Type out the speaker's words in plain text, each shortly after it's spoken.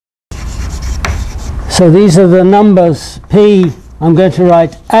So these are the numbers p. I'm going to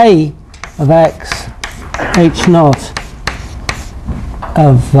write a of x, h naught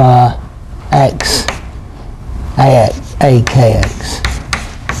of x, a kx.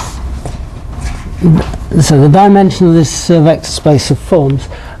 So the dimension of this vector space of forms.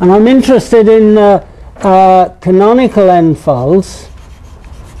 And I'm interested in canonical n-folds.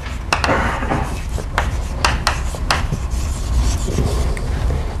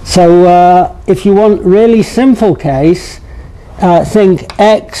 So if you want really simple case, think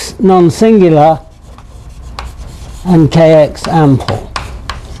x non-singular and kx ample.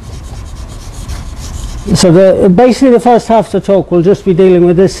 So basically the first half of the talk will just be dealing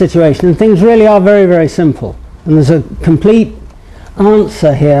with this situation, and things really are very, very simple. And there's a complete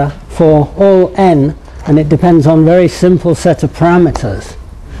answer here for all n, and it depends on a very simple set of parameters.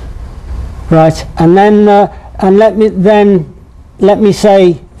 Right, and then let me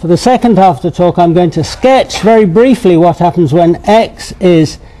say, for the second half of the talk, I'm going to sketch very briefly what happens when x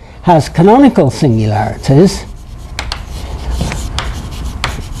has canonical singularities.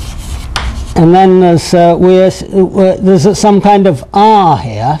 And then there's some kind of R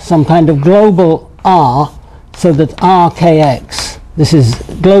here, some kind of global R, so that RKX, this is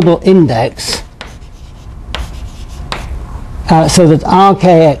global index, so that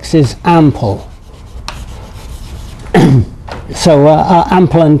RKX is ample. So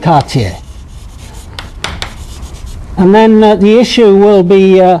ample and Cartier. And then the issue will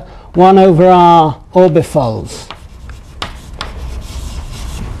be 1 over R orbifolds.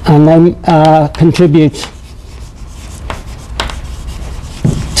 And they contribute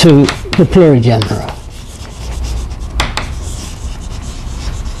to the Plurigenera.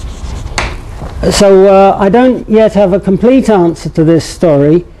 So I don't yet have a complete answer to this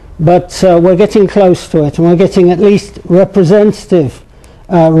story, but we're getting close to it, and we're getting at least representative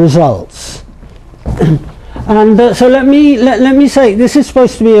results. And so let me say, this is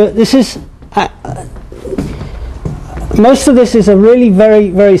supposed to be most of this is a really very,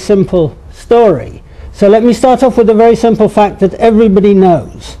 very simple story. So let me start off with a very simple fact that everybody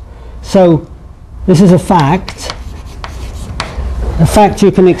knows. So this is a fact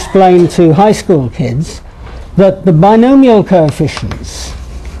you can explain to high school kids, that the binomial coefficients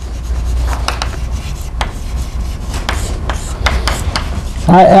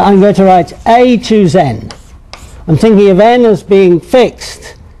I'm going to write a choose n. I'm thinking of n as being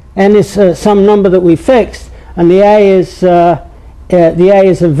fixed. N is some number that we fixed, and the a is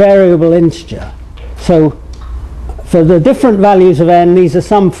a variable integer. So for the different values of n, these are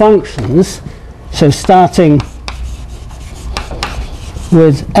some functions. So starting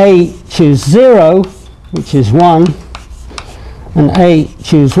with a choose 0, which is 1, and a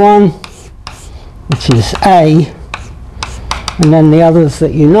choose 1, which is a, and then the others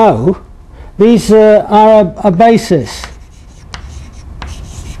that you know. These are a basis,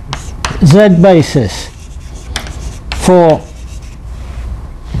 z basis, for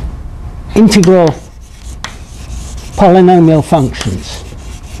integral polynomial functions,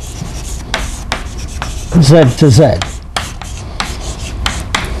 z to z.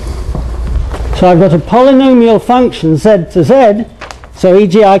 So I've got a polynomial function z to z. So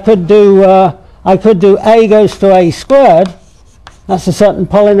e.g. I could do a goes to a squared. That's a certain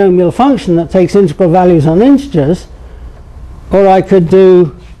polynomial function that takes integral values on integers. Or I could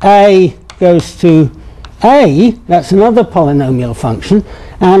do a goes to a. That's another polynomial function.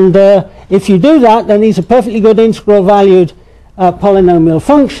 And if you do that, then these are perfectly good integral valued polynomial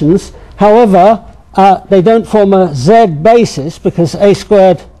functions. However, they don't form a z basis, because a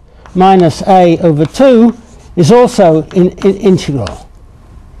squared minus a over 2 is also integral.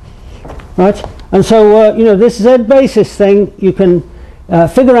 Right? And so, you know, this z basis thing, you can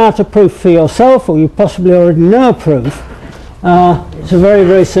figure out a proof for yourself, or you possibly already know a proof. It's a very,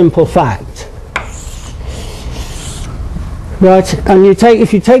 very simple fact. Right? And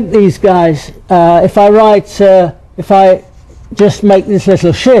if you take these guys, if I just make this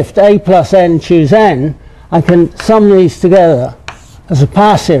little shift, a plus n choose n, I can sum these together as a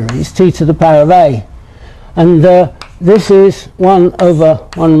power series, t to the power of a. And this is 1 over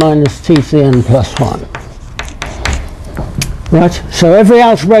 1 minus t to the n plus 1. Right, so every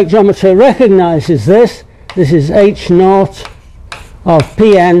algebraic geometry recognizes this. This is h naught of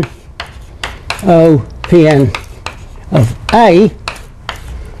Pn O Pn of A.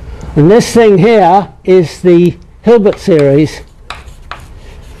 And this thing here is the Hilbert series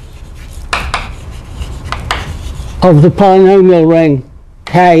of the polynomial ring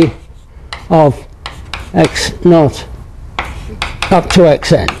K of x naught up to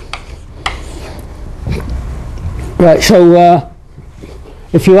xn. Right, so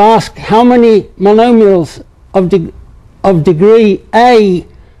if you ask how many monomials of degree A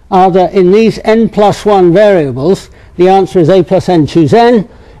are there in these n plus 1 variables, the answer is A plus n choose n.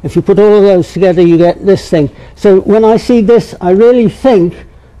 If you put all of those together, you get this thing. So when I see this, I really think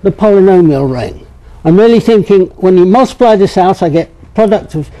the polynomial ring. I'm really thinking when you multiply this out, I get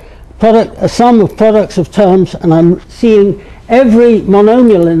a sum of products of terms, and I'm seeing every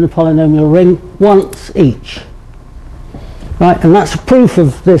monomial in the polynomial ring once each. Right, and that's a proof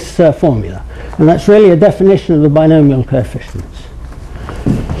of this formula, and that's really a definition of the binomial coefficients.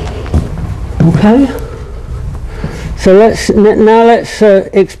 Okay, so let's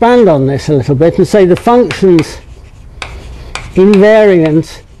expand on this a little bit and say the function's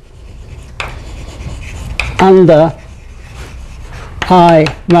invariant under I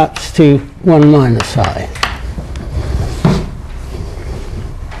maps to 1 minus I.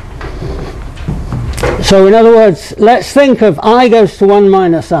 So in other words, let's think of I goes to 1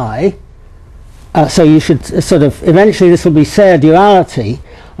 minus I. So you should sort of, eventually this will be Serre duality.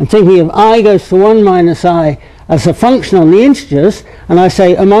 I'm thinking of I goes to 1 minus I as a function on the integers, and I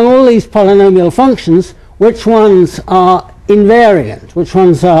say among all these polynomial functions, which ones are invariant? Which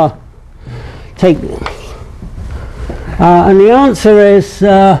ones are and the answer is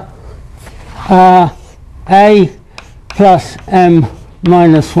A plus m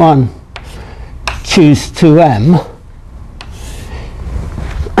minus 1 choose 2m.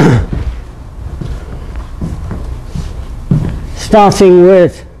 Starting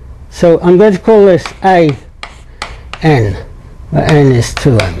with, so I'm going to call this A n, where n is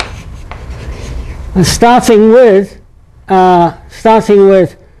 2m. And starting with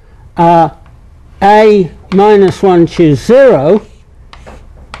A minus 1 choose 0,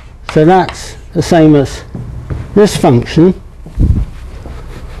 so that's the same as this function,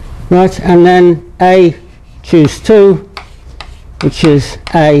 right? And then A choose 2, which is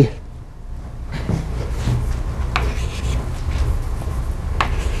A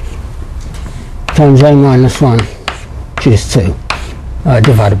times A minus 1 choose 2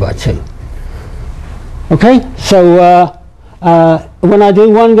 divided by 2. Okay, so when I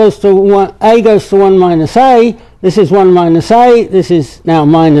do A goes to 1 minus A, this is 1 minus A, this is now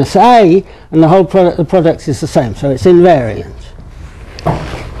minus A, and the whole product, the product is the same, so it's invariant.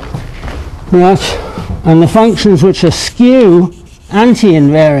 Right, and the functions which are skew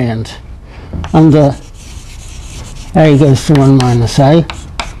anti-invariant under A goes to 1 minus A.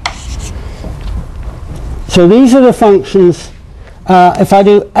 So these are the functions, if I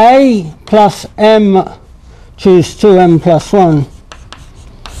do A plus m choose 2m plus 1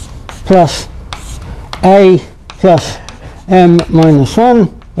 plus A plus m minus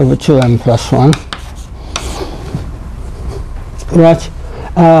 1 over 2m plus 1. Right,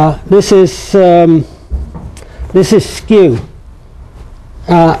 this is skew.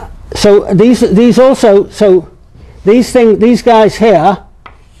 So these also, so these guys here,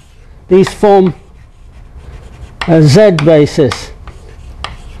 these form a Z basis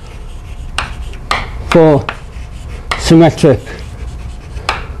for symmetric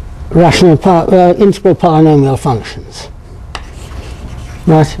rational integral polynomial functions,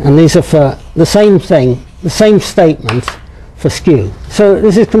 right? And these are for the same thing, the same statement for skew. So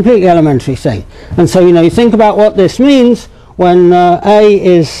this is a completely elementary thing. And so you think about what this means when A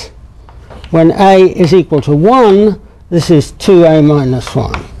is equal to 1. This is 2A minus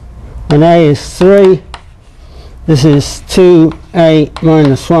 1. When A is 3, this is 2A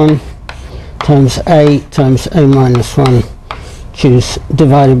minus 1 times A minus 1 choose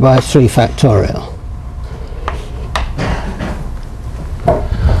divided by 3 factorial.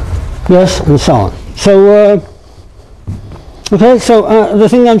 Yes, and so on. So okay, so the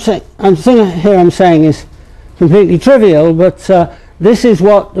thing I'm saying is completely trivial, but this is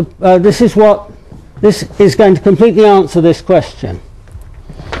going to completely answer this question.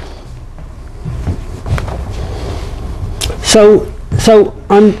 So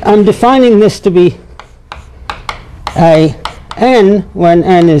I'm defining this to be a n when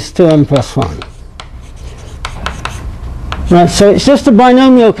n is 2m plus 1. Right, so it's just a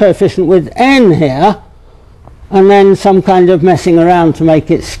binomial coefficient with n here, and then some kind of messing around to make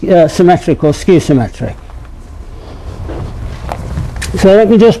it symmetric or skew symmetric. So let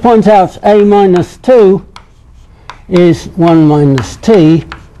me just point out a minus 2 is 1 minus t,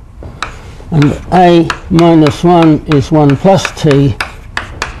 and a minus 1 is 1 plus t,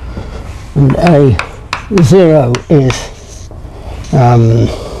 and a 0 is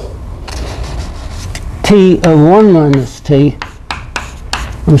t over 1 minus t.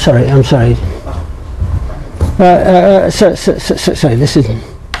 I'm sorry. Sorry, this isn't.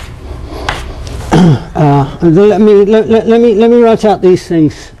 let me write out these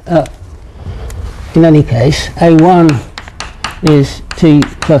things in any case. A1 is t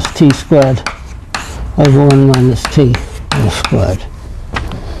plus t squared over 1 minus t all squared.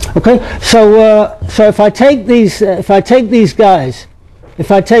 Okay, so if I take these guys,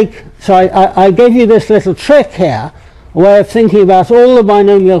 I gave you this little trick here, a way of thinking about all the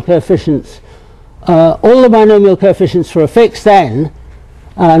binomial coefficients for a fixed n,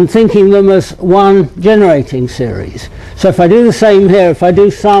 and thinking them as one generating series. So if I do the same here, if I do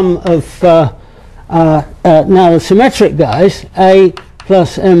sum of now the symmetric guys, a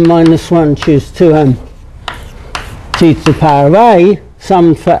plus m minus 1 choose 2m t to the power of a,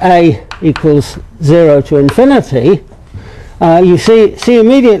 summed for a equals 0 to infinity, you see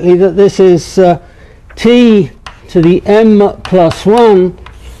immediately that this is t to the m plus 1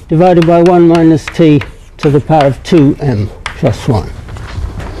 divided by 1 minus t to the power of 2m plus 1.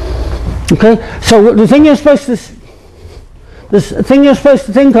 Okay, so the thing you're supposed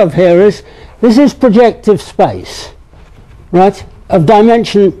to think of here is this is projective space, right, of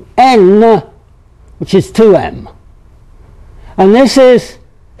dimension n, which is 2m. And this is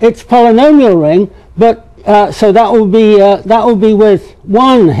its polynomial ring, but so that will be with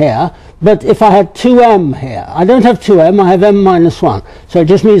 1 here. But if I had 2m here, I don't have 2m, I have m minus 1. So it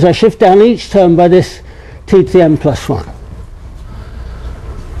just means I shift down each term by this t to the m plus 1.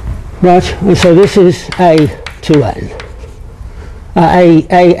 Right, and so this is a2n,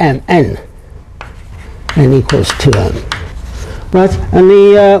 n equals 2m. Right, and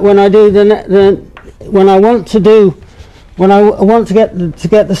when I do when I want to get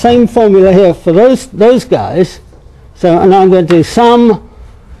the same formula here for those guys, so and I'm going to do sum,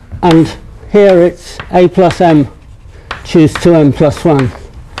 and here it's a plus m choose 2m plus 1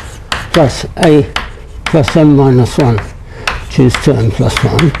 plus a plus m minus 1 choose 2m plus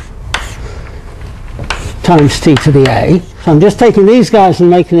 1 times t to the a. So I'm just taking these guys and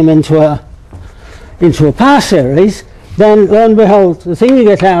making them into a power series. Then lo and behold, the thing you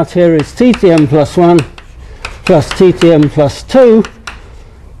get out here is t to the m plus 1 plus t to the m plus 2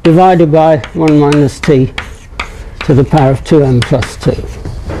 divided by 1 minus t to the power of 2m plus 2.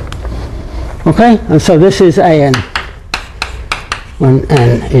 Okay, and so this is an when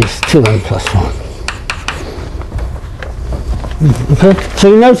n is 2m plus 1. Okay, so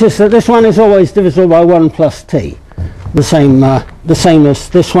you notice that this one is always divisible by 1 plus t. The same as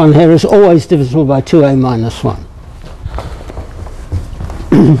this one here is always divisible by 2a minus 1.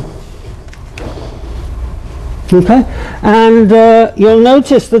 Okay, and you'll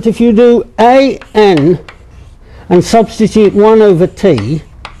notice that if you do an and substitute 1 over t,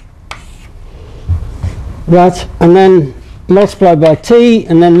 right, and then multiply by t,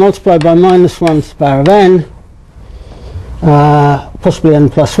 and then multiply by minus 1 to the power of n, possibly n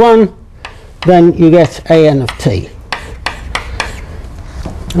plus 1, then you get an of t.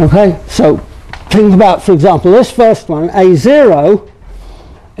 Okay, so think about, for example, this first one, a0.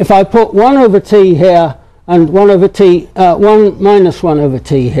 If I put 1 over t here and 1 over t, 1 minus 1 over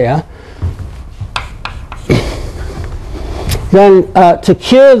t here, then to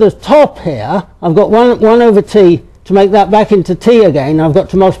cure the top here, I've got 1 over t. To make that back into t again, I've got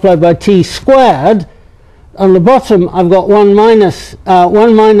to multiply by t squared. On the bottom, I've got 1 minus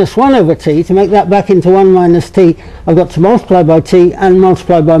 1 over t. To make that back into 1 minus t, I've got to multiply by t and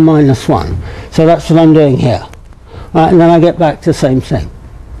multiply by minus 1. So that's what I'm doing here. Right, and then I get back to the same thing.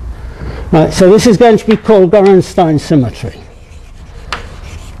 Right, so this is going to be called Gorenstein symmetry.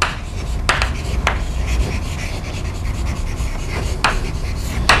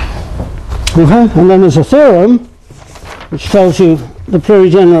 Okay, and then there's a theorem which tells you the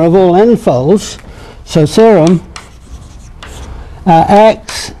plurigenera of all n-folds. So theorem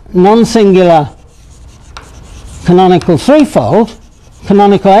x non-singular canonical threefold,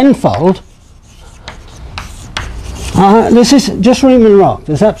 canonical n-fold. This is just Riemann rock.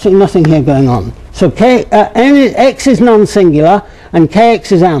 There's absolutely nothing here going on. So x is non-singular and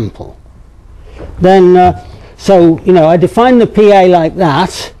kx is ample. Then, so I define the PA like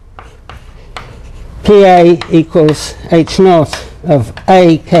that. PA equals h naught of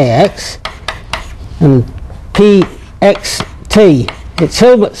a kx, and pxt, its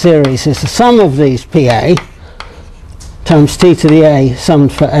Hilbert series, is the sum of these PA times t to the a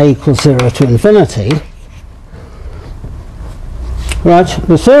summed for a equals 0 to infinity. Right,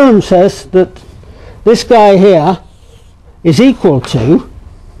 the theorem says that this guy here is equal to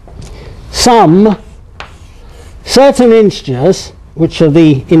sum certain integers, which are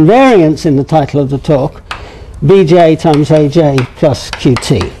the invariants in the title of the talk, bj times aj plus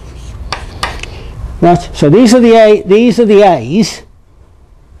qt. Right, so these are the a's,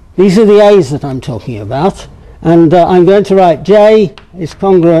 These are the A's that I'm talking about. And I'm going to write J is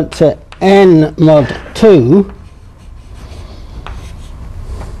congruent to n mod 2.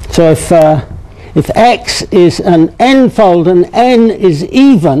 So if X is an n-fold and n is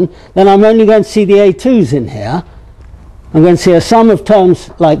even, then I'm only going to see the A2s in here. I'm going to see a sum of terms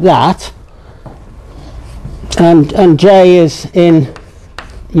like that. And J is in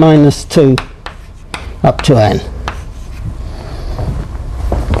minus 2 up to n.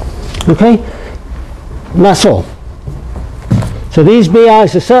 Okay? And that's all. So these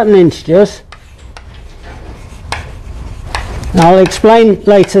BIs are certain integers. Now I'll explain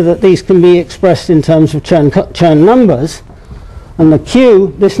later that these can be expressed in terms of Chern numbers. And the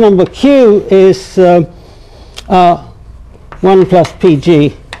Q, this number Q is 1 plus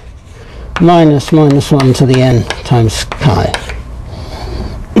PG minus 1 to the n times chi.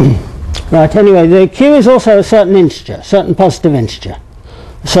 Right, anyway, the Q is also a certain integer, certain positive integer,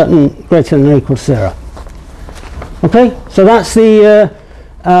 a certain greater than or equal to 0. Okay, so that's the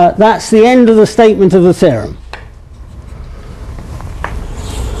end of the statement of the theorem.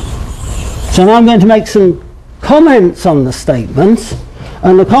 So now I'm going to make some comments on the statement,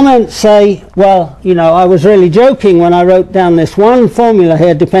 and the comments say, well, you know, I was really joking when I wrote down this one formula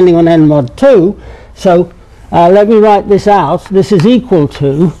here depending on n mod 2, so let me write this out. This is equal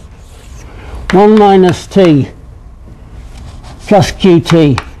to 1 minus t plus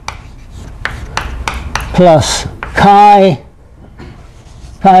qt plus chi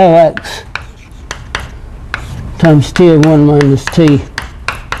ox times t of 1 minus t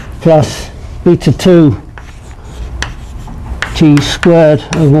plus beta 2 t squared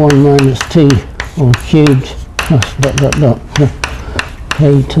over 1 minus t all cubed plus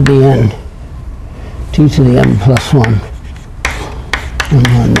k to the n t to the n plus 1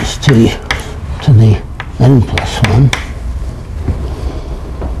 minus t to the n plus 1.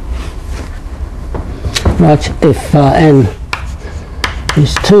 Right, if n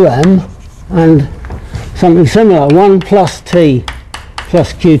is 2m, and something similar, 1 plus t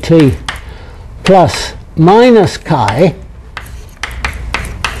plus qt plus minus chi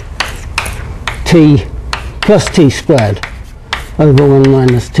t plus t squared over 1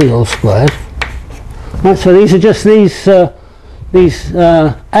 minus t all squared. Right, so these are just these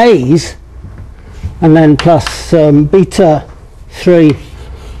A's, and then plus beta 3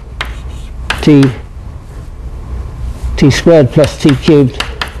 t squared plus t cubed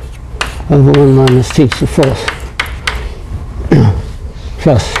over 1 minus t to the 4th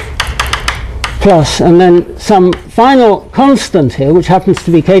plus, and then some final constant here, which happens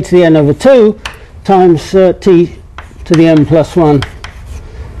to be k to the n over 2 times t to the n plus 1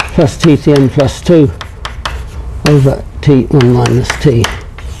 plus t to the n plus 2 over t 1 minus t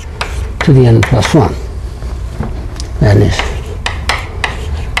to the n plus 1. There it is.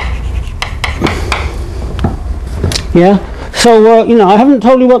 Yeah? So, you know, I haven't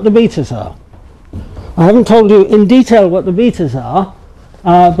told you what the betas are. I haven't told you in detail what the betas are,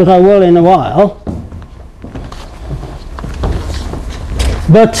 but I will in a while.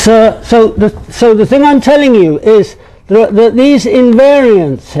 But so the thing I'm telling you is that these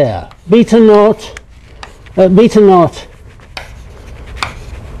invariants here, beta naught,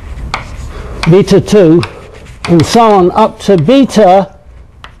 beta 2, and so on up to beta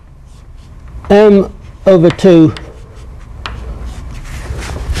m over 2,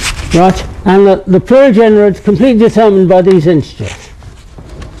 right? And the plurigenera is completely determined by these integers.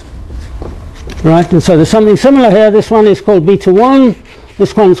 Right, and so there's something similar here. This one is called beta 1,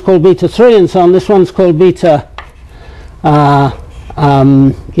 this one's called beta 3, and so on. This one's called beta,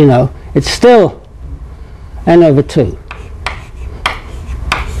 you know, it's still n over 2.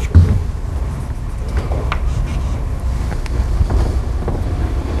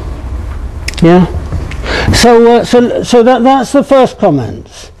 Yeah? So that's the first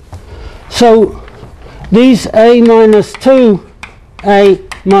comment. So these a minus 2, a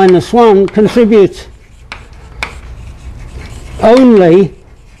minus 1 contribute only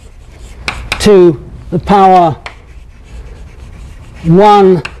to the power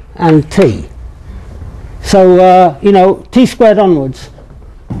 1 and t. So, you know, t squared onwards.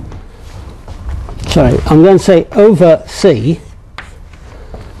 Sorry, I'm going to say over c.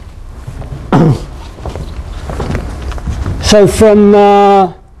 So from,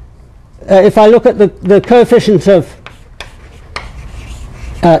 if I look at the coefficient of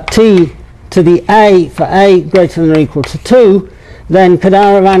t to the a for a greater than or equal to 2, then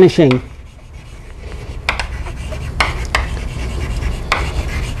Kadara vanishing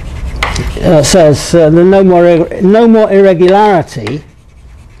says there's no more irregularity.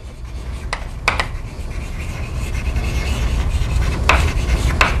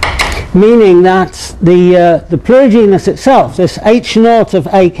 meaning that the plurigenus itself, this h naught of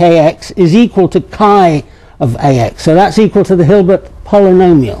akx, is equal to chi of ax. So that's equal to the Hilbert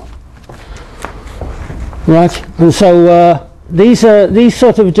polynomial. Right, and so these are these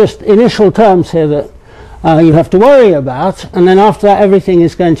sort of just initial terms here that you have to worry about, and then after that everything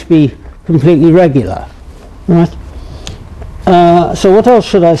is going to be completely regular. Right. So what else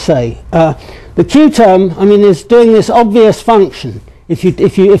should I say? The q term, I mean, is doing this obvious function. If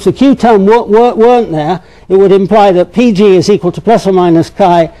the q term weren't there, it would imply that pg is equal to plus or minus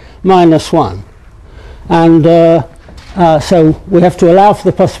chi minus 1. And so we have to allow for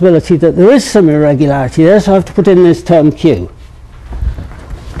the possibility that there is some irregularity there, so I have to put in this term q.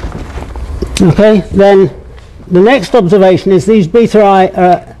 Okay, then the next observation is these beta I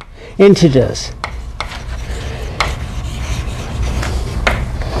are integers.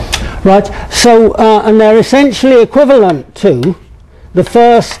 Right, so and they're essentially equivalent to the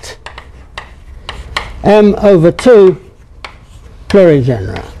first m over 2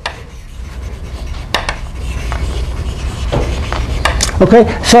 plurigenera. Okay,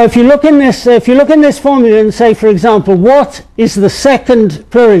 so if you look in this formula and say, for example, what is the second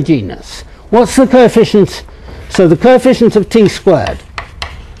plurigenus? What's the coefficient? So the coefficient of t squared.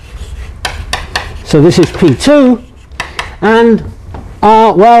 So this is p2, and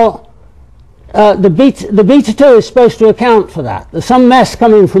the beta 2 is supposed to account for that. There's some mess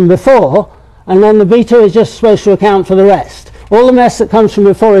coming from before, and then the beta is just supposed to account for the rest. All the mess that comes from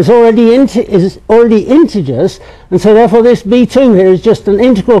before is already integers, and so therefore this b2 here is just an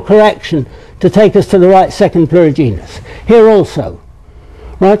integral correction to take us to the right second plurigenus. Here also.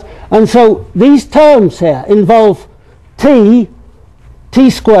 Right? And so these terms here involve t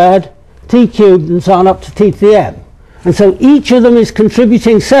squared, t cubed, and so on up to t to the m. And so each of them is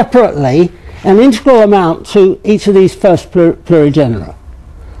contributing separately an integral amount to each of these first plurigenera.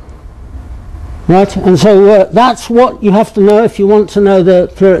 Right, and so that's what you have to know if you want to know the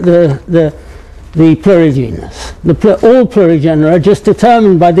plurigenus. All plurigenera are just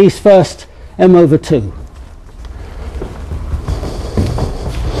determined by these first m over 2.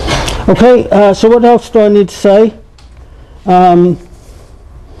 Okay, so what else do I need to say?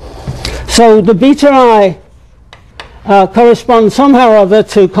 So the beta I correspond somehow or other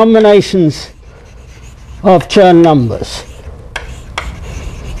to combinations of Chern numbers.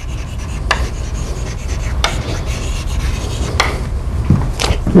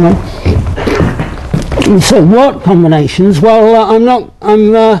 Right. So what combinations? Well,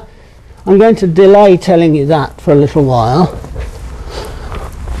 I'm going to delay telling you that for a little while.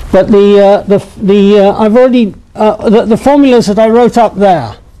 But I've already the formulas that I wrote up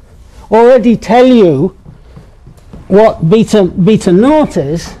there already tell you what beta naught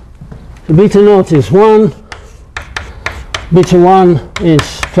is. So beta naught is 1. Beta 1 is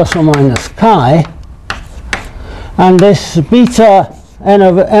plus or minus chi, and this beta n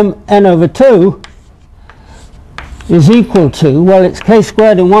over 2 is equal to, well, it's k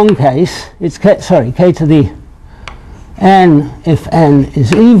squared in one case, it's k to the n if n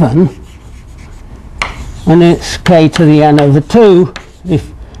is even, and it's k to the n over 2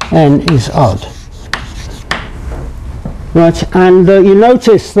 if n is odd. Right, and you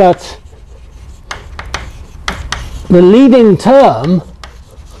notice that the leading term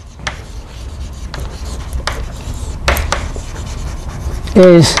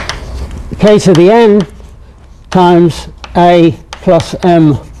is k to the n times a plus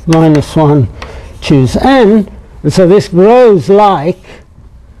m minus 1 choose n, and so this grows like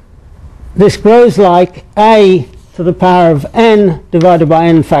a to the power of n divided by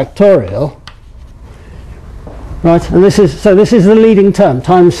n factorial. Right, and this is the leading term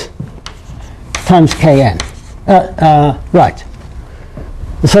times kn. Right,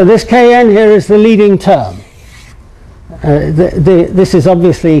 so this kn here is the leading term. This is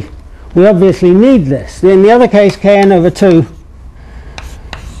obviously, we obviously need this. In the other case, kn over 2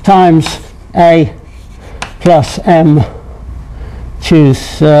 times a plus m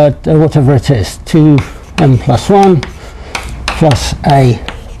choose whatever it is, 2m plus 1 plus a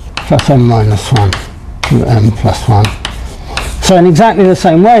plus m minus 1 2m plus 1. So in exactly the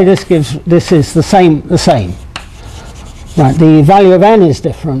same way, this is the same. Right, the value of n is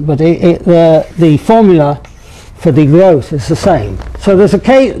different, but the formula for the growth is the same. So there's a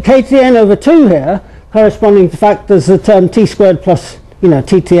k to the n over 2 here, corresponding to the fact there's the term t squared plus, t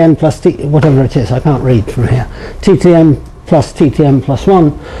to the n plus t, whatever it is, I can't read from here, t to the n plus t to the n plus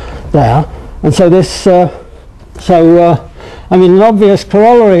 1 there. And so this, I mean, an obvious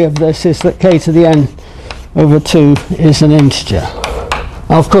corollary of this is that k to the n over 2 is an integer.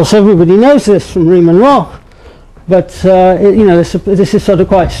 Now, of course, everybody knows this from Riemann-Roch, you know, this is sort of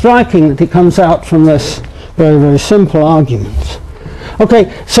quite striking that it comes out from this very, very simple argument.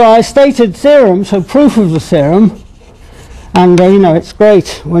 Okay, so I stated theorem, so proof of the theorem, and you know, it's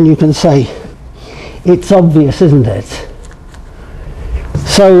great when you can say it's obvious, isn't it?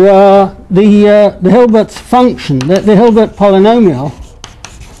 So the Hilbert function, the Hilbert polynomial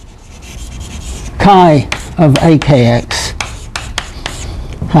chi of akx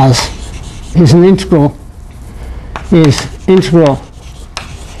is integral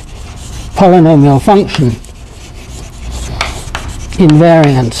polynomial function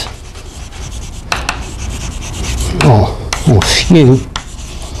invariant or skew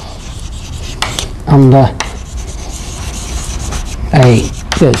under a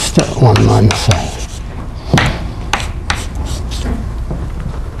goes to 1 minus a.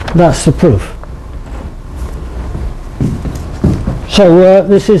 That's the proof. So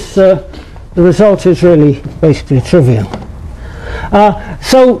this is the result is really basically trivial.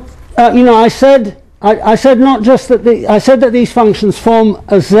 You know, I said not just that I said that these functions form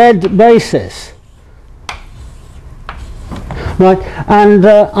a z basis, right? And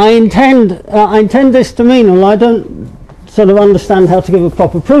I intend this to mean, well, I don't sort of understand how to give a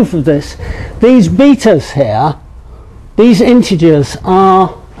proper proof of this. These betas here, these integers are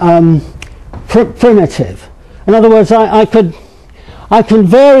primitive. In other words, I can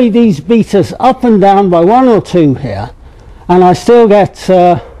vary these betas up and down by 1 or 2 here, and I still get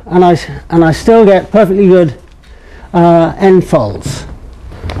I still get perfectly good n-folds.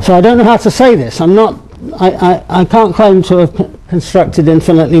 So I don't know how to say this. I can't claim to have constructed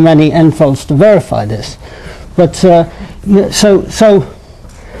infinitely many n-folds to verify this. But so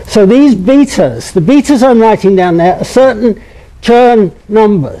these betas, the betas I'm writing down there are certain Chern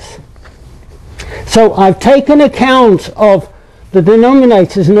numbers. So I've taken account of the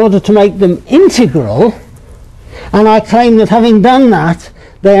denominators in order to make them integral, and I claim that having done that,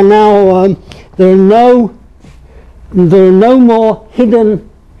 they are now there are no more hidden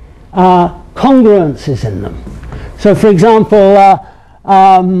congruences in them. So, for example,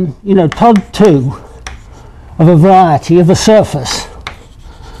 you know, TOD2 of a variety of a surface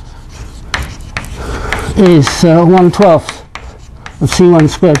is 1/12 of c1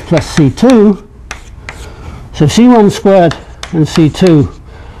 squared plus c2. So c1 squared and c2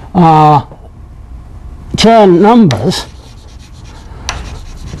 are Chern numbers.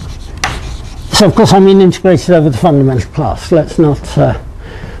 So of course I mean integrated over the fundamental class. Let's not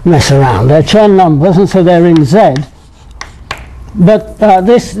mess around. They're Chern numbers, and so they're in Z. But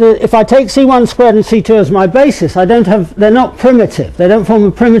if I take c1 squared and c2 as my basis, they're not primitive. They don't form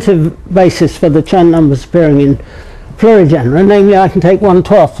a primitive basis for the Chern numbers appearing in Plurigenera. Namely, I can take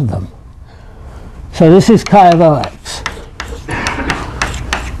 1/12 of them. So this is chi of OX.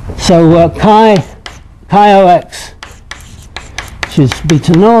 So chi OX, which is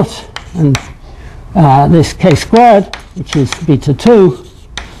beta naught, and this k squared, which is beta 2,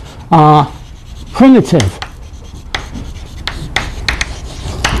 are primitive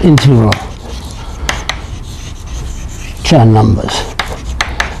integral Chern numbers.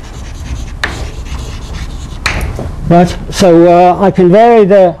 Right. So I can vary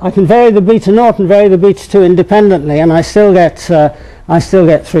the beta naught and vary the beta 2 independently, and I still get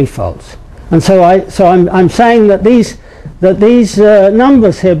 3 folds. And so I'm saying that these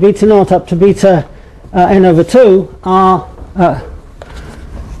numbers here, beta naught up to beta n over 2, are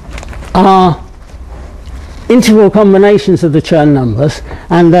integral combinations of the Chern numbers,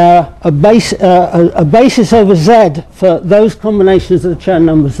 and a basis over Z for those combinations of the Chern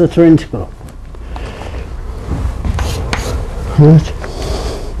numbers that are integral. Right.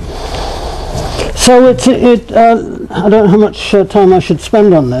 So I don't know how much time I should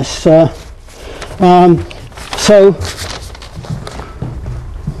spend on this. So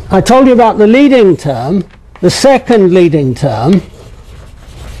I told you about the leading term, the second leading term.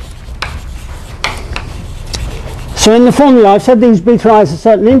 So in the formula I've said these beta i's are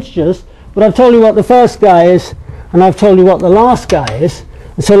certain integers, but I've told you what the first guy is, and I've told you what the last guy is.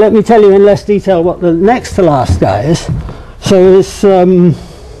 And so let me tell you in less detail what the next to last guy is. So it's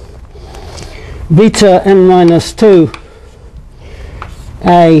beta n minus 2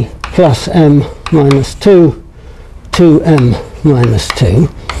 a plus m minus 2 2m minus 2.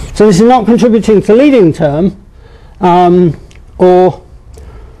 So this is not contributing to leading term,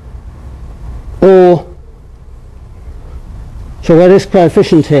 so where this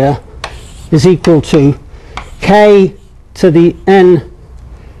coefficient here is equal to k to the n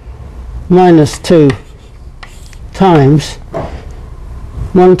minus 2 times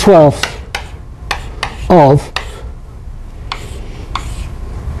 1/12 of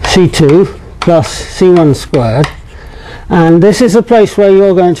c2 plus c1 squared. And this is a place where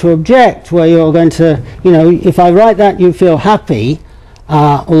you're going to object, where you're going to, you know, if I write that you feel happy,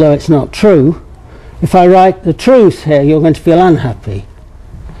 although it's not true. If I write the truth here, you're going to feel unhappy.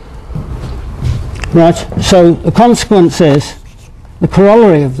 Right, so the consequence is, the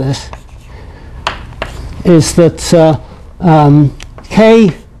corollary of this is that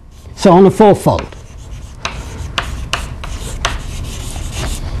k, so on a fourfold.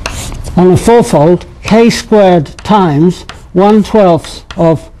 On a fourfold, k squared times 1/12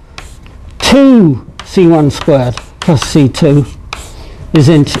 of 2 c1 squared plus c2 is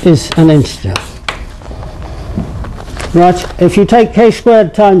an integer. Right, if you take k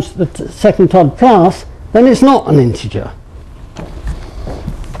squared times the second Todd class, then it's not an integer.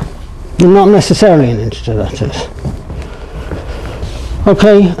 Not necessarily an integer, that is.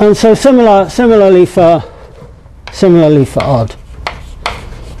 Okay, and so similarly for odd.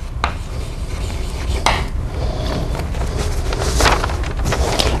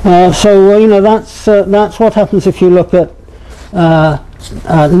 So you know, that's what happens if you look at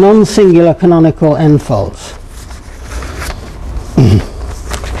non-singular canonical n-folds.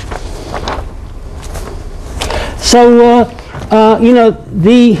 So you know,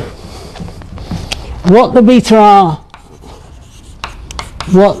 what the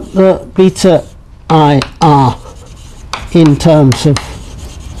beta I are in terms of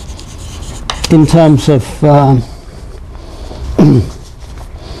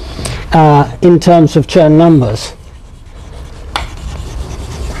Chern numbers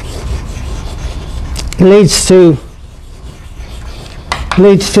leads to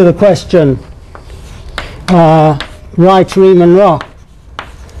the question, Wright, Riemann, Roch.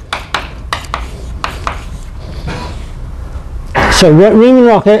 So Riemann,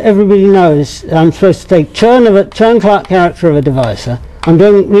 Roch, everybody knows I'm supposed to take Chern character of a divisor. I'm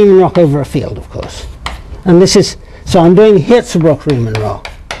doing Riemann, Roch over a field, of course, and this is, so I'm doing Hirzebruch Riemann, Roch.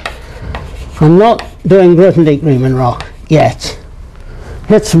 I'm not doing Grothendieck Riemann, Roch yet.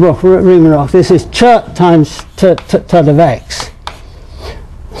 Hirzebruch Riemann, Roch. This is Ch times T of x.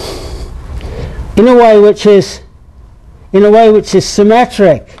 In a way which is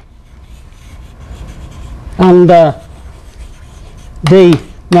symmetric under d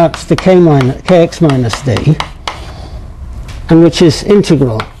maps to kx minus d, and which is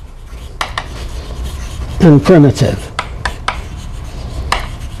integral and primitive.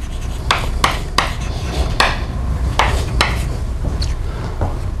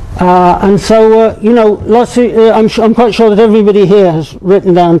 And so, you know, I'm quite sure that everybody here has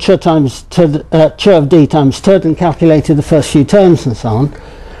written down Ch times Ch of d times Tud and calculated the first few terms and so on.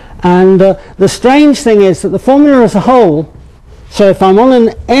 And the strange thing is that the formula as a whole, so if I'm on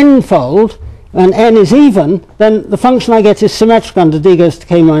an n-fold and n is even, then the function I get is symmetric under d goes to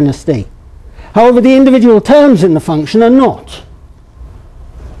k minus d. However, the individual terms in the function are not.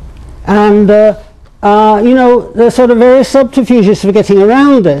 And you know, there's sort of various subterfuges for getting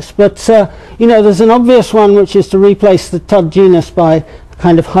around this, but you know, there's an obvious one, which is to replace the Tud genus by a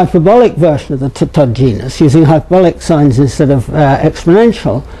kind of hyperbolic version of the Tud genus, using hyperbolic signs instead of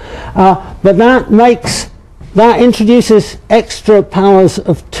exponential. But that introduces extra powers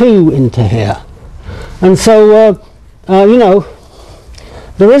of 2 into here, and so you know,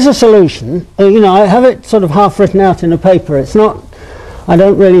 there is a solution. You know, I have it sort of half written out in a paper. It's not, I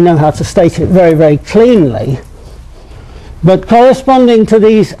don't really know how to state it very, very cleanly, but corresponding to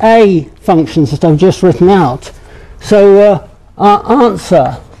these A functions that I've just written out, so our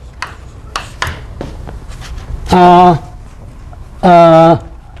answer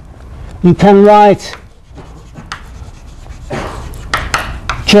you can write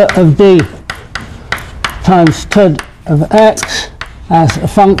Ch of d times Tud of x as a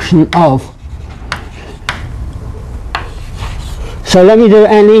function of, so let me do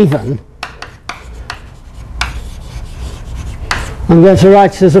n even. I'm going to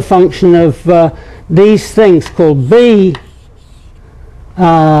write it as a function of these things called b,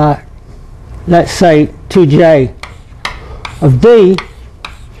 let's say 2j of d,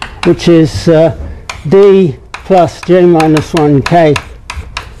 which is d plus j minus 1k,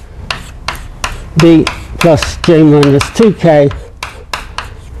 d plus j minus 2k,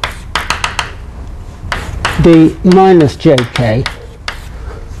 d minus jk,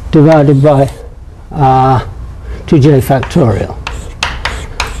 divided by 2j factorial.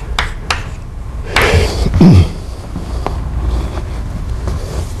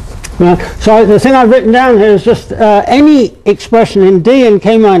 So the thing I've written down here is just any expression in d and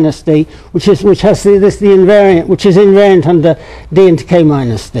k minus d, which has the invariant, which is invariant under d into k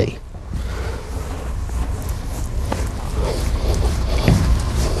minus d.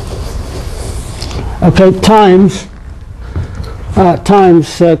 okay, times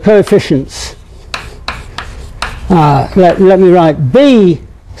coefficients. Let me write B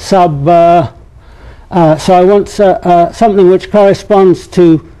sub, so I want something which corresponds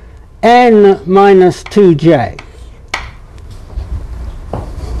to n minus 2j.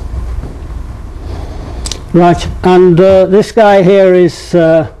 Right, and this guy here is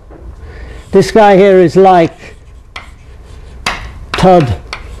like Todd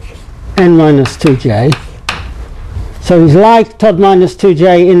n minus 2j. So he's like Todd minus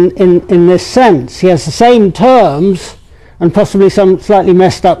 2j in this sense. He has the same terms and possibly some slightly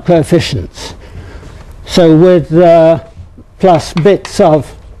messed up coefficients. So with plus bits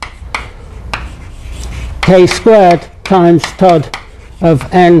of k squared times Todd of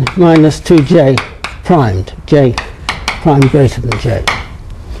n minus 2j primed, j prime greater than j.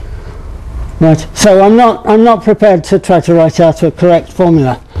 Right. So I'm not prepared to try to write out a correct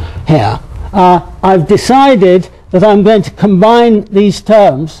formula here. I've decided that I'm going to combine these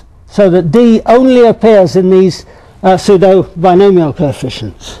terms so that d only appears in these pseudo binomial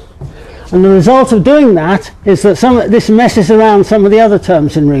coefficients. And the result of doing that is that this messes around some of the other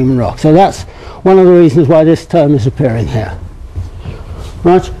terms in Riemann-Roch. So that's one of the reasons why this term is appearing here.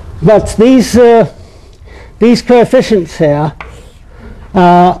 Right? But these coefficients here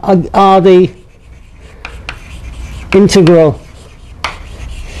are the integral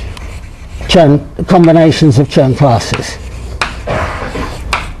Chern combinations of Chern classes.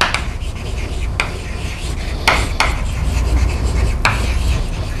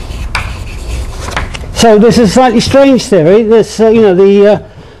 So this is a slightly strange theory. This,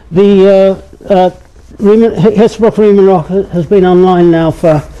 Hirsbruch-Riemann-Roch has been online now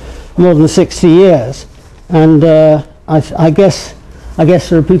for more than 60 years, and I guess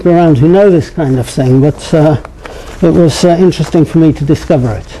there are people around who know this kind of thing, but it was interesting for me to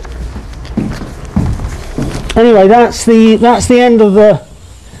discover it. Anyway, that's the end of the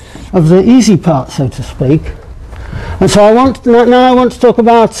easy part, so to speak. And so I want to talk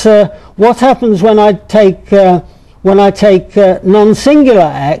about what happens when I take non-singular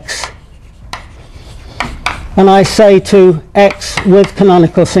x and I say to x with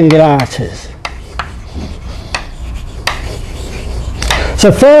canonical singularities. So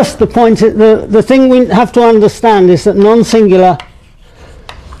first, the thing we have to understand is that non-singular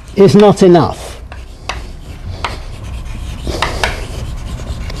is not enough.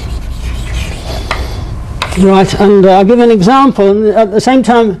 Right, and I'll give an example, and at the same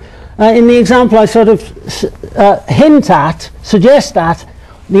time, in the example I sort of suggest at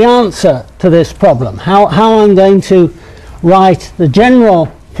the answer to this problem, how I'm going to write the general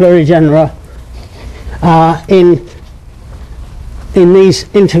plurigenera in these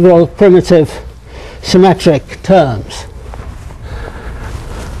integral primitive symmetric terms.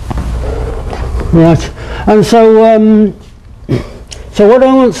 Right, and so what do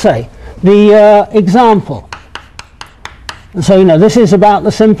I want to say? The example. So this is about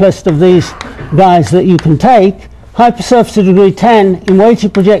the simplest of these guys that you can take. Hypersurface of degree 10 in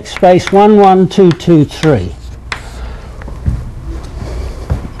weighted projective space 1, 1, 2, 2, 3.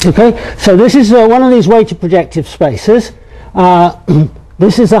 Okay, so this is one of these weighted projective spaces.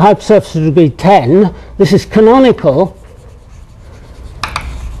 This is the hypersurface of degree 10. This is canonical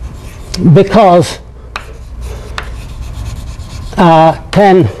because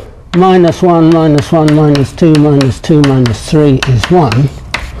 10 minus 1 minus 1 minus 2 minus 2 minus 3 is 1.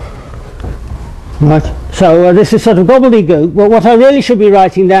 Right, so this is sort of gobbledygook. Well, what I really should be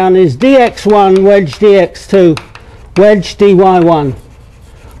writing down is dx1 wedge dx2 wedge dy1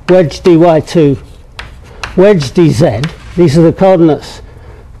 wedge dy2 wedge dz. These are the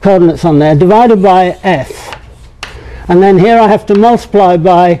coordinates on there, divided by f. And then here I have to multiply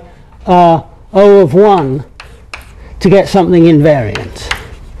by O of 1 to get something invariant.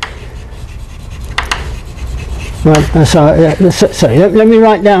 Right, sorry, let me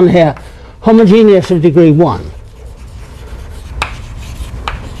write down here homogeneous of degree 1.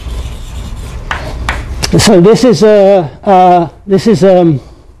 So this is a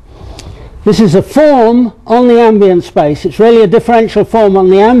form on the ambient space. It's really a differential form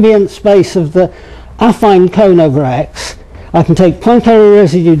on the ambient space of the affine cone over x. I can take Poincare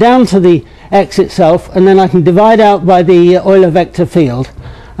residue down to the x itself, and then I can divide out by the Euler vector field.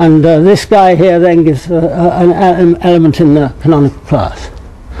 And this guy here then gives an element in the canonical class.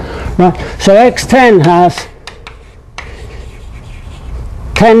 Right. So x10 has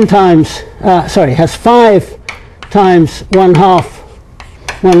 10 times, has 5 times 1/2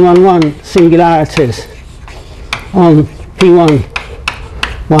 111 singularities on P1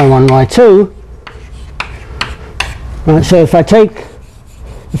 Y1 Y2. Right. So if I take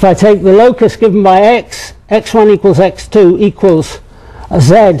if I take the locus given by x, x1 equals x2 equals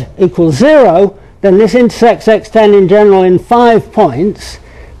z equals 0, then this intersects x10 in general in 5 points,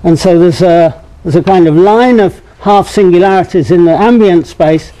 and so there's a kind of line of half singularities in the ambient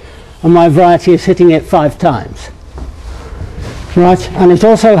space, and my variety is hitting it 5 times. Right, and it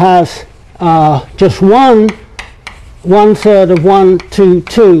also has just one third of 1, 2,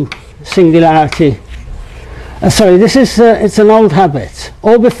 2 singularity. Sorry, this is it's an old habit.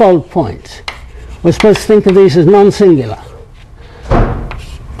 Orbifold point. We're supposed to think of these as non-singular.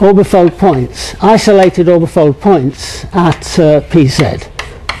 Orbifold points, isolated orbifold points at pz.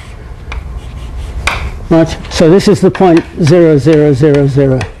 Right, so this is the point 0, 0, 0,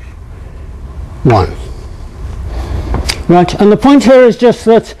 0, 1. Right, and the point here is just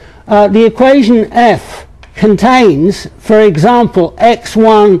that the equation f contains, for example,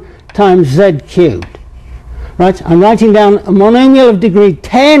 x1 times z cubed. Right, I'm writing down a monomial of degree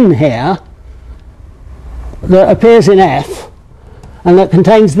 10 here that appears in f, and that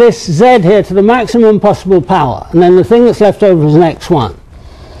contains this z here to the maximum possible power, and then the thing that's left over is an x1,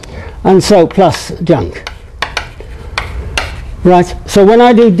 and so plus junk. Right, so when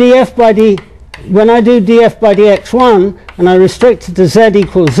I do df by dx1 and I restrict it to z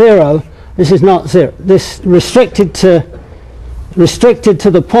equals 0, this is not 0. This restricted to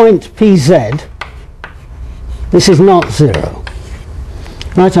the point pz, this is not 0.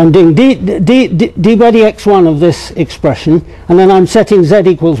 Right, I'm doing d by dx1 of this expression, and then I'm setting z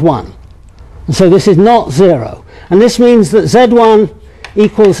equals 1. And so this is not 0. And this means that z1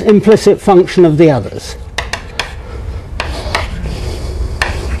 equals implicit function of the others.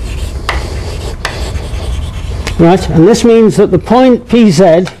 Right, and this means that the point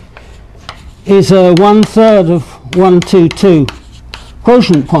pz is a 1/3 of 1, 2, 2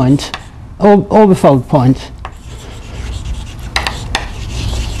 quotient point, orbifold point,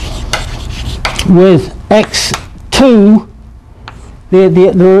 with x2,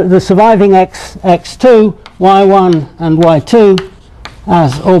 the surviving x2, y1 and y2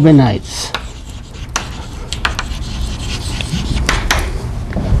 as orbinates.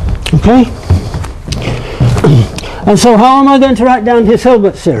 Okay? And so how am I going to write down his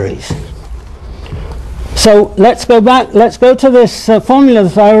Hilbert series? So let's go back, let's go to this formula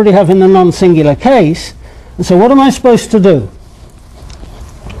that I already have in the non-singular case. And so what am I supposed to do?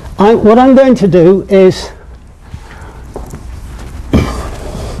 What I'm going to do is,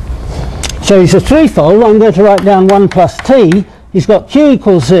 so he's a threefold. I'm going to write down 1 plus t. He's got q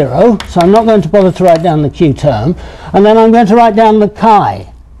equals 0, so I'm not going to bother to write down the q term. And then I'm going to write down the chi.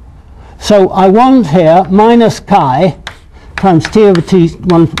 So I want here minus chi times t over t,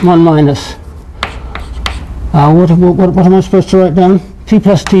 1 minus, what am I supposed to write down? T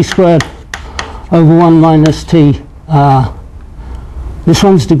plus t squared over 1 minus t. This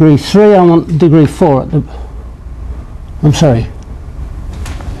one's degree 3, I want degree 4 at the, I'm sorry.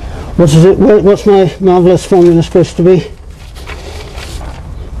 What is it? What's my marvellous formula supposed to be?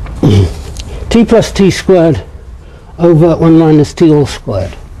 T plus t squared over 1 minus t all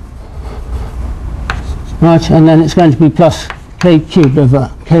squared. Right, and then it's going to be plus k cubed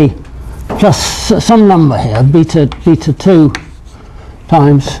over k plus some number here, beta 2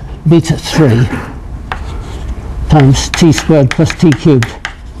 times beta 3 times t squared plus t cubed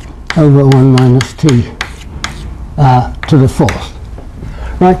over 1 minus t to the 4th.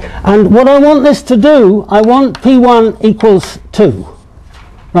 Right, and what I want this to do, I want p1 equals 2.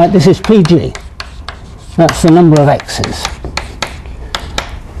 Right, this is pg. That's the number of x's.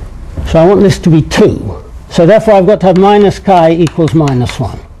 So I want this to be 2. So therefore I've got to have minus chi equals minus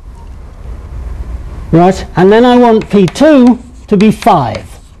 1. Right, and then I want p2 to be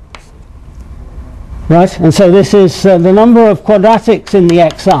 5. Right, and so this is the number of quadratics in the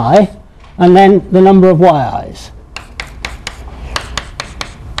xi, and then the number of yi's.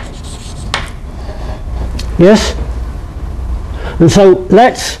 Yes? And so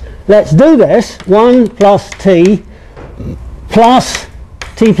let's do this. 1 plus t plus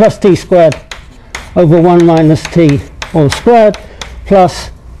t squared over 1 minus t all squared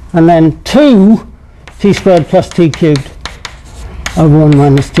plus, and then 2 t squared plus t cubed over 1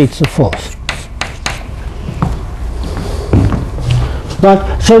 minus t to the 4th.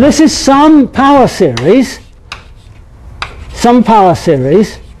 Right, so this is some power series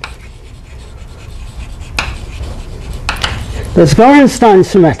that's Gorenstein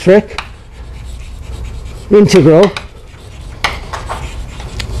symmetric, integral,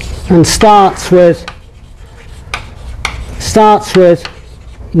 and starts with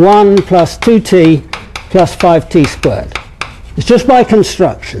 1 plus 2t plus 5t squared. It's just by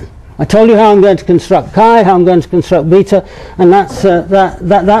construction. I told you how I'm going to construct chi, how I'm going to construct beta, and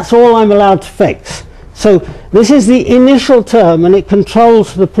that's all I'm allowed to fix. So this is the initial term, and it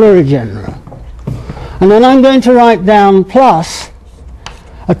controls the plurigenera. And then I'm going to write down plus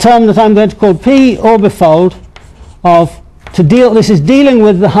a term that I'm going to call p orbifold of, this is dealing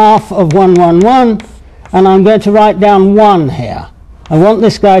with the half of 1, 1, 1, and I'm going to write down 1 here. I want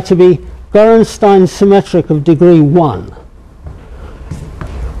this guy to be Gorenstein symmetric of degree 1.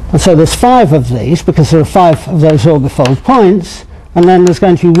 And so there's 5 of these, because there are 5 of those orbifold points, and then there's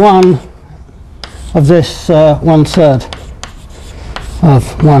going to be 1 of this 1/3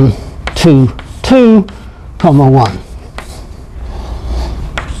 of 1, 2, 2, comma 1.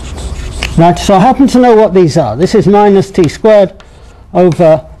 Right, so I happen to know what these are. This is minus t squared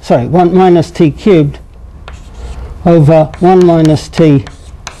over, sorry, 1 minus t cubed over 1 minus t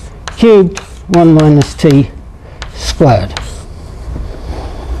cubed, 1 minus t squared.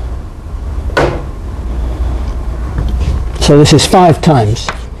 So this is 5 times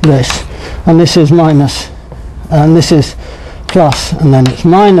this, and this is minus, and this is plus, and then it's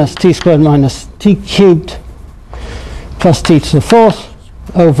minus t squared minus t cubed plus t to the 4th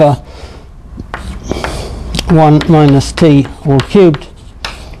over 1 minus t all cubed,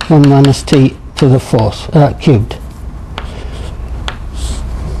 1 minus t to the 4th cubed.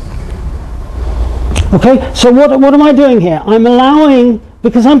 Okay, so what am I doing here? I'm allowing,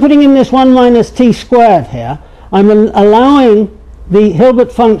 because I'm putting in this 1 minus t squared here, I'm allowing the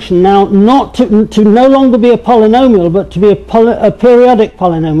Hilbert function now not to no longer be a polynomial, but to be a periodic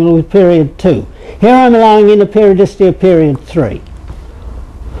polynomial with period 2. Here I'm allowing in a periodicity of period 3.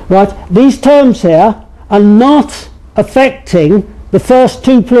 Right? These terms here are not affecting the first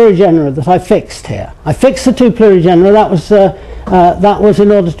 2 plurigenera that I fixed here. I fixed the 2 plurigenera. That was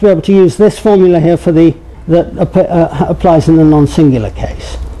in order to be able to use this formula here for the that applies in the non-singular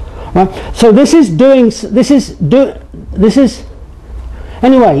case. Right? So this is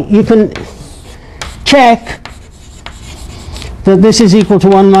anyway, you can check that this is equal to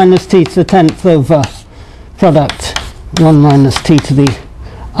 1 minus t to the 10th over product 1 minus t to the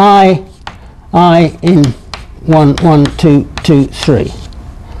I in 1, 1, 2, 2, 3.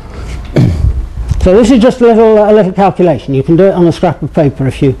 So this is just a little calculation. You can do it on a scrap of paper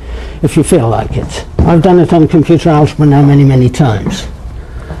if you feel like it. I've done it on computer algebra now many times.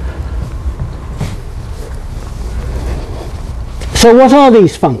 So what are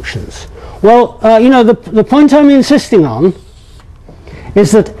these functions? Well, you know, the point I'm insisting on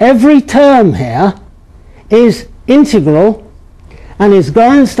is that every term here is integral and is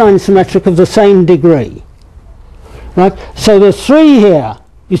Gorenstein symmetric of the same degree. Right? So there's 3 here.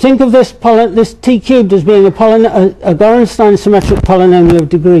 You think of this t cubed as being a Gorenstein symmetric polynomial of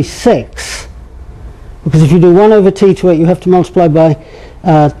degree 6, because if you do 1 over t to it, you have to multiply by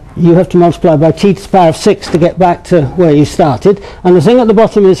t to the power of 6 to get back to where you started, and the thing at the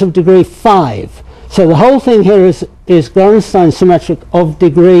bottom is of degree 5. So the whole thing here is Gorenstein symmetric of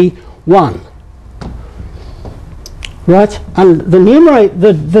degree 1. Right? And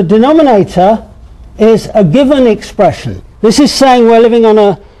the denominator is a given expression. This is saying we're living on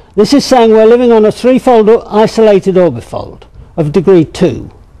a threefold isolated orbifold of degree 2.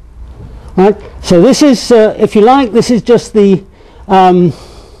 Right? So this is, if you like, this is just the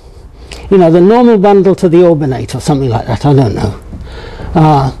you know, the normal bundle to the orbinate or something like that. I don't know.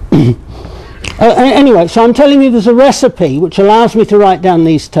 Anyway, so I'm telling you there's a recipe which allows me to write down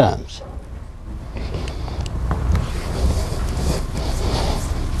these terms.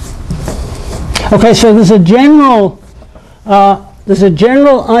 Okay, so there's a general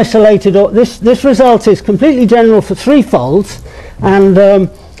isolated, this result is completely general for threefolds, and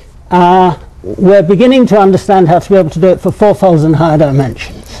we're beginning to understand how to be able to do it for fourfolds and higher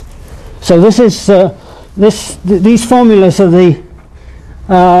dimensions. So this is these formulas are the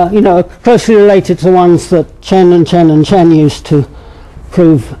you know, closely related to the ones that Chen and Chen and Chen used to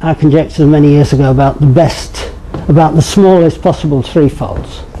prove our conjectures many years ago about the smallest possible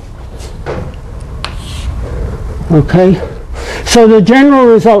threefolds. Okay, so the general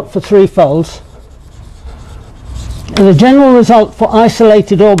result for threefolds, the general result for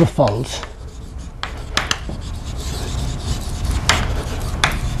isolated orbifolds,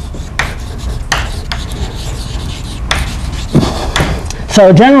 so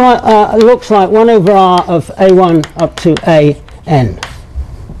a general looks like 1 over r of a1 up to an.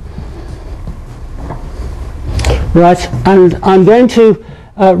 Right, and I'm going to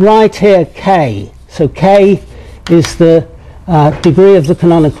write here k. So k is the degree of the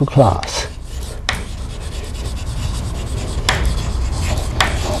canonical class.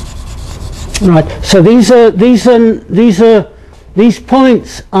 Right. So these are these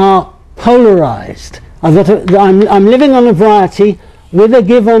points are polarized. I'm living on a variety with a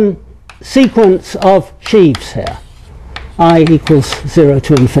given sequence of sheaves here. I equals 0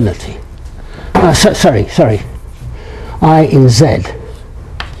 to infinity. Sorry, I in Z.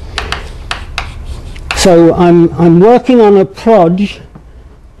 So I'm working on a proj.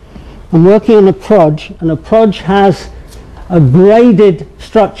 I'm working on a proj, and a proj has a graded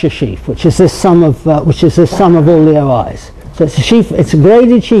structure sheaf, which is this sum of all the OIs. So it's a sheaf. It's a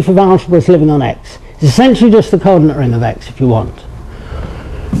graded sheaf of algebras living on X. It's essentially just the coordinate ring of X, if you want.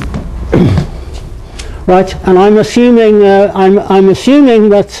 Right, and I'm assuming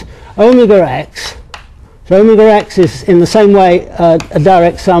that omega X. So omega X is in the same way a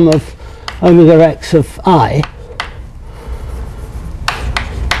direct sum of omega X of I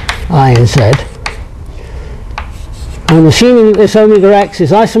in Z. I'm assuming that this omega X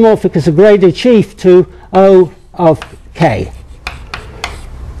is isomorphic as a graded sheaf to O of K.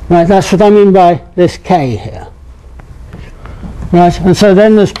 Right, that's what I mean by this K here. Right, and so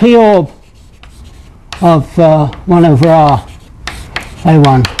then there's P orb of 1 over R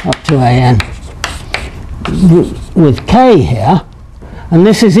A1 up to AN with K here, and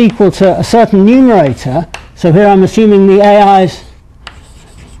this is equal to a certain numerator. So here I'm assuming the AIs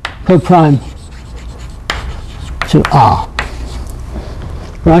co-prime to R.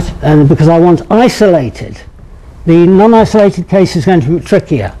 Right, and because I want isolated, the non-isolated case is going to be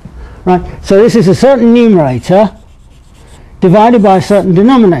trickier. Right, so this is a certain numerator divided by a certain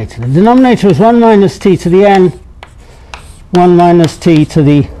denominator. The denominator is 1 minus t to the n, 1 minus t to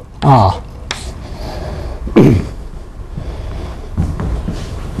the r.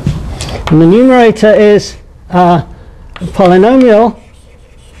 And the numerator is a polynomial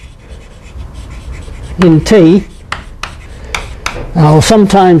in t, or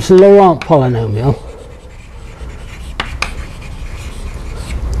sometimes Laurent polynomial,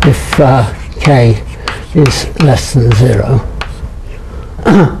 if k is less than 0.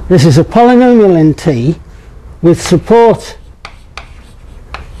 This is a polynomial in t with support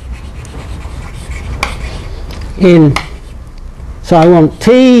in, so I want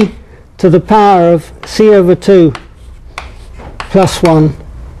t to the power of c over 2 plus 1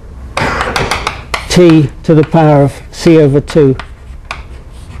 t to the power of c over 2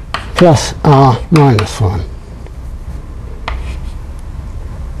 plus r minus 1.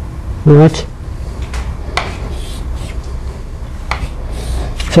 Right?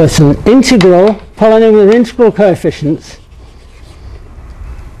 So it's an integral, polynomial with integral coefficients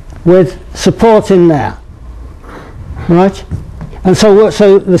with support in there. Right? And so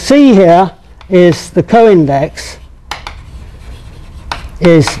the C here is the co-index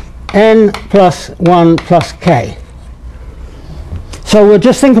is n plus 1 plus k. So we'll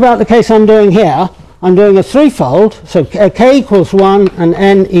just think about the case I'm doing here. I'm doing a threefold, so k equals 1 and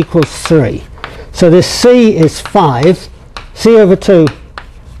n equals 3. So this C is 5, c over 2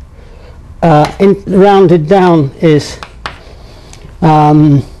 rounded down is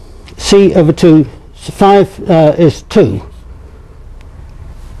c over 2, so 5 is 2.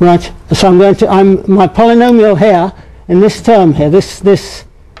 Right, so my polynomial here in this term here, this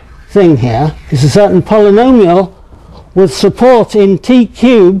thing here is a certain polynomial with support in t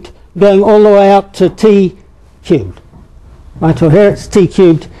cubed going all the way up to t cubed. Right, so here it's t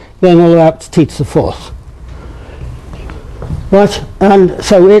cubed going all the way up to t to the 4th. Right, and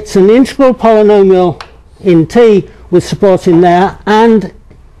so it's an integral polynomial in t with support in there and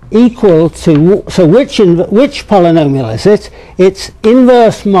equal to, so which polynomial is it? It's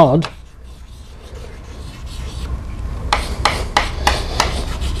inverse mod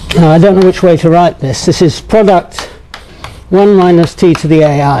I don't know which way to write this. This is product 1 minus t to the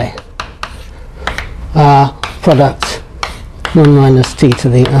ai product 1 minus t to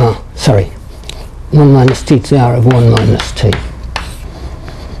the 1 minus t to the r of 1 minus t.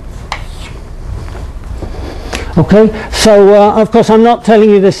 Okay, so of course I'm not telling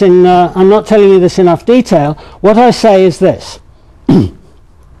you this in enough detail. What I say is this.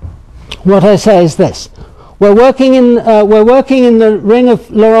 We're working in the ring of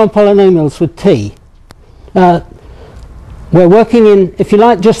Laurent polynomials with t. We're working in, if you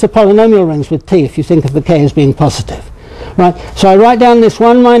like, just the polynomial rings with t, if you think of the k as being positive. Right, so I write down this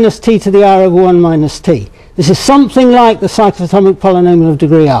 1 minus t to the r over 1 minus t. This is something like the cyclotomic polynomial of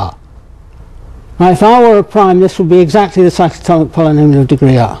degree r. Right, if r were a prime, this would be exactly the cyclotomic polynomial of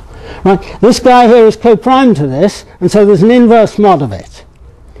degree r. Right, this guy here is co-prime to this, and so there's an inverse mod of it.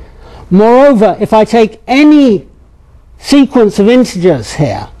 Moreover, if I take any sequence of integers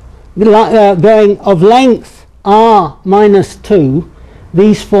here, going of length r minus 2,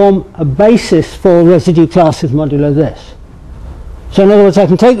 these form a basis for residue classes modulo this. So in other words, I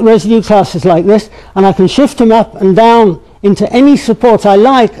can take the residue classes like this, and I can shift them up and down into any support I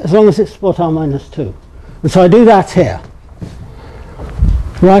like, as long as it's support R minus 2. And so I do that here.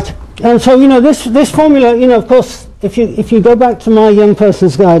 Right? And so, you know, this formula, you know, of course, if you go back to my Young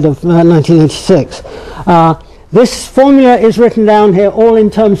Person's Guide of 1986, this formula is written down here all in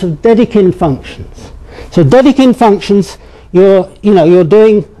terms of Dedekind functions. So Dedekind functions, you're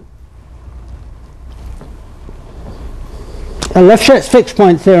doing a Lefschetz fixed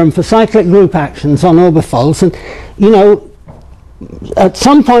point theorem for cyclic group actions on orbifolds, and you know, at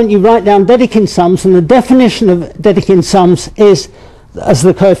some point you write down Dedekind sums, and the definition of Dedekind sums is as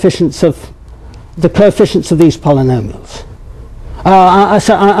the coefficients of these polynomials.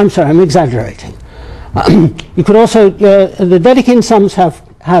 I'm sorry, I'm exaggerating. You could also the Dedekind sums have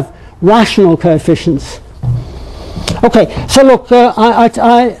rational coefficients. Okay, so look, I'm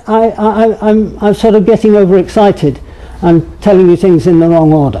sort of getting overexcited and telling you things in the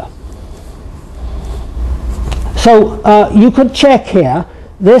wrong order. So you could check here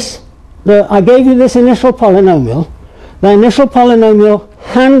I gave you this initial polynomial. The initial polynomial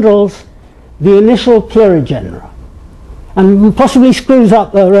handles the initial plurigenera and possibly screws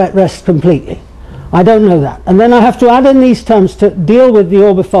up the rest completely. I don't know that. And then I have to add in these terms to deal with the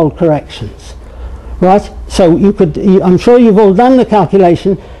orbifold corrections. Right? So I'm sure you've all done the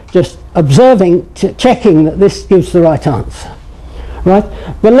calculation, just observing, checking that this gives the right answer. Right?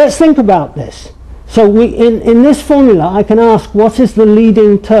 But let's think about this. So in this formula, I can ask, what is the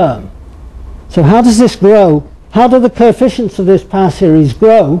leading term? So how does this grow? How do the coefficients of this power series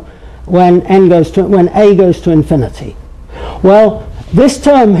grow when a goes to infinity? Well, this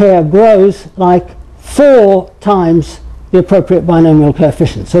term here grows like 4 times the appropriate binomial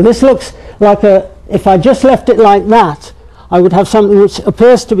coefficient. So this looks like if I just left it like that, I would have something which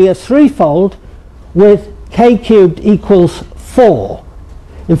appears to be a threefold with k cubed equals 4.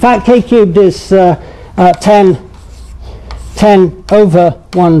 In fact, k cubed is 10 over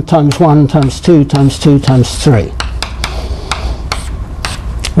 1 times 1 times 2 times 2 times 3.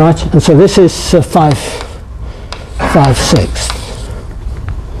 Right, and so this is 5/6.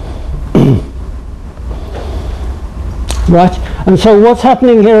 Right, and so what's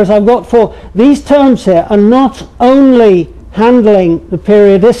happening here is I've got these terms here are not only handling the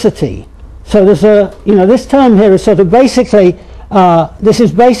periodicity. So there's this term here is sort of basically this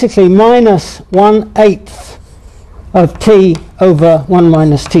is basically minus 1/8 of t over 1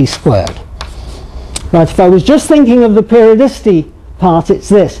 minus t squared. Right, if I was just thinking of the periodicity part, it's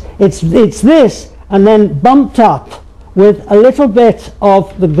this. It's this, and then bumped up with a little bit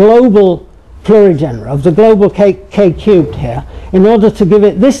of the global plurigenera, of the global k cubed here, in order to give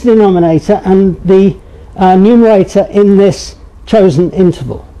it this denominator and the numerator in this chosen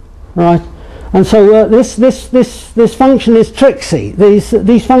interval. Right? And so this function is tricksy.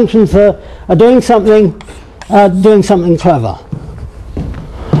 These functions are doing something clever.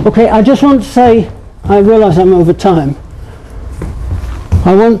 Okay, I just want to say, I realize I'm over time.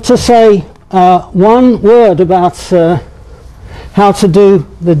 I want to say one word about how to do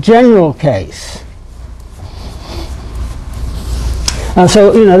the general case.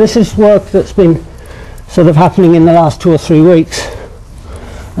 So this is work that's been sort of happening in the last 2 or 3 weeks,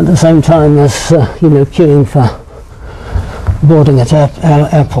 at the same time as queuing for boarding at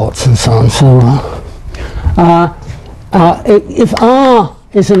airports and so on. So if R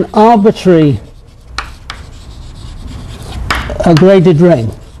is an arbitrary graded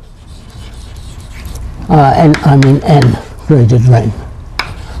ring, n graded ring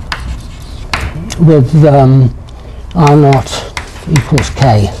with R naught equals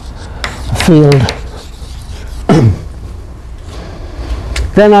k, a field,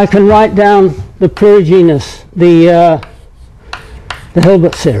 then I can write down the plurigenous, the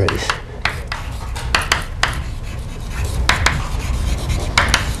Hilbert series.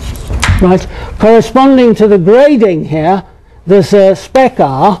 Right, corresponding to the grading here, there's a spec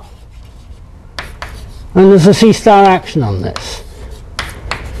R, and there's a C star action on this.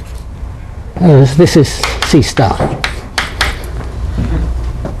 This is C star.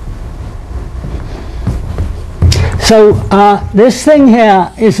 So this thing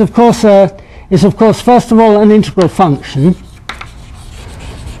here is of course first of all an integral function,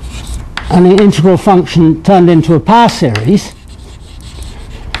 and an integral function turned into a power series,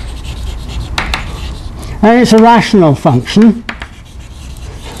 and it's a rational function,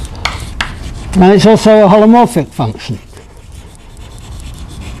 and it's also a holomorphic function.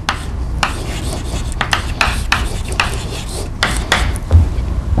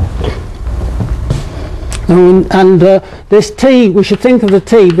 And this t, we should think of the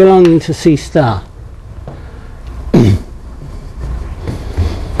t belonging to C star.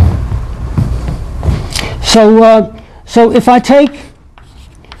 So if I take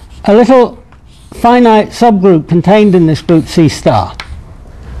a little finite subgroup contained in this group C star,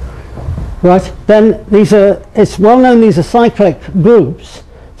 right, then it's well known these are cyclic groups.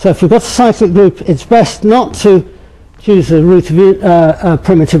 So if you've got a cyclic group, it's best not to choose a root of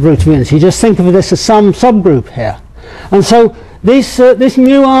primitive root of unity. Just think of this as some subgroup here. And so this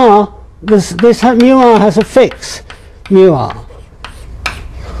mu r, this mu r has a fix mu r.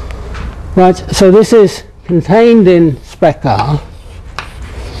 Right, so this is contained in spec R,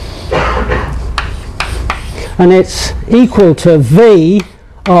 and it's equal to V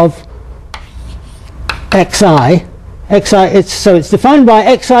of xi. So it's defined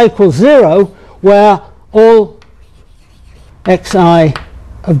by xi equals 0, where all xi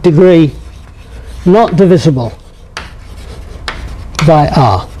of degree not divisible by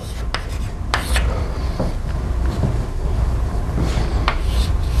R.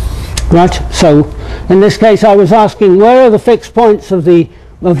 Right, so in this case I was asking where are the fixed points of the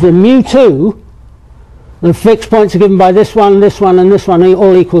mu2. The fixed points are given by this one, and this one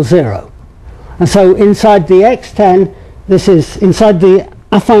all equal 0. And so inside the x10, this is inside the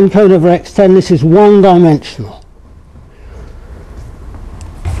affine cone over x10, this is one-dimensional.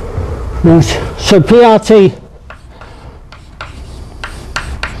 Right, so PRT,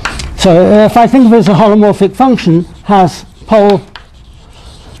 so if I think of it as a holomorphic function, has pole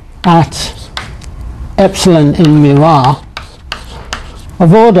at epsilon in mu r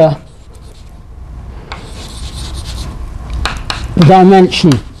of order the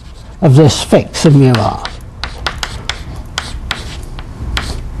dimension of this fix of mu r.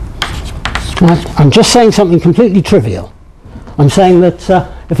 Right. I'm just saying something completely trivial. I'm saying that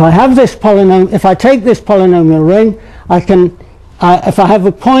if I have this polynomial, if I take this polynomial ring, I can, if I have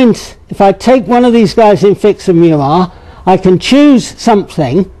a point, if I take one of these guys in fix of mu r, I can choose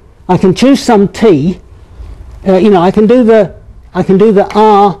something. I can choose some t. I can do the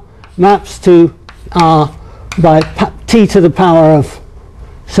r maps to r by t to the power of,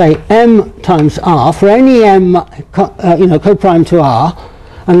 say, m times r for any m coprime to r,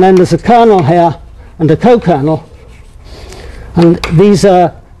 and then there's a kernel here and a co-kernel, and these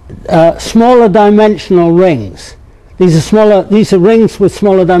are smaller dimensional rings. These are rings with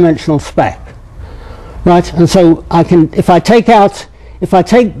smaller dimensional spec, right? And so I can, if I take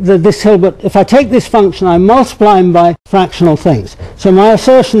this function, I multiply them by fractional things. So my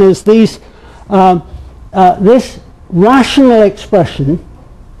assertion is this rational expression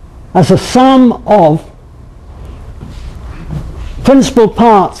as a sum of principal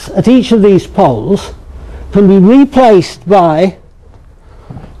parts at each of these poles can be replaced by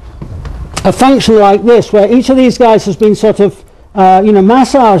a function like this, where each of these guys has been sort of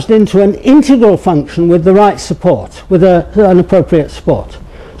massaged into an integral function with the right support, with an appropriate support.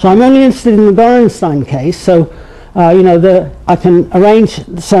 So I'm only interested in the Gorenstein case. So I can arrange.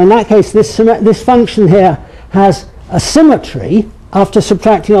 So in that case, this function here has a symmetry after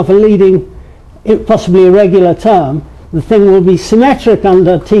subtracting off a leading, possibly irregular term. The thing will be symmetric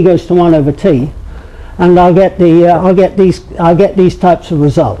under t goes to 1 over t, and I'll get these types of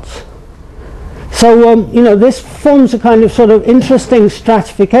results. So this forms a kind of sort of interesting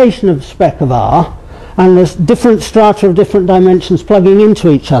stratification of spec of R, and there's different strata of different dimensions plugging into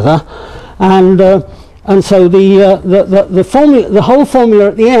each other, and so the whole formula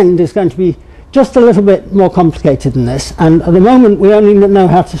at the end is going to be just a little bit more complicated than this, and at the moment we only know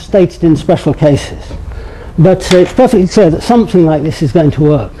how to state it in special cases, but it's perfectly clear that something like this is going to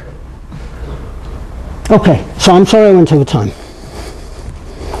work. Okay, so I'm sorry I went over time.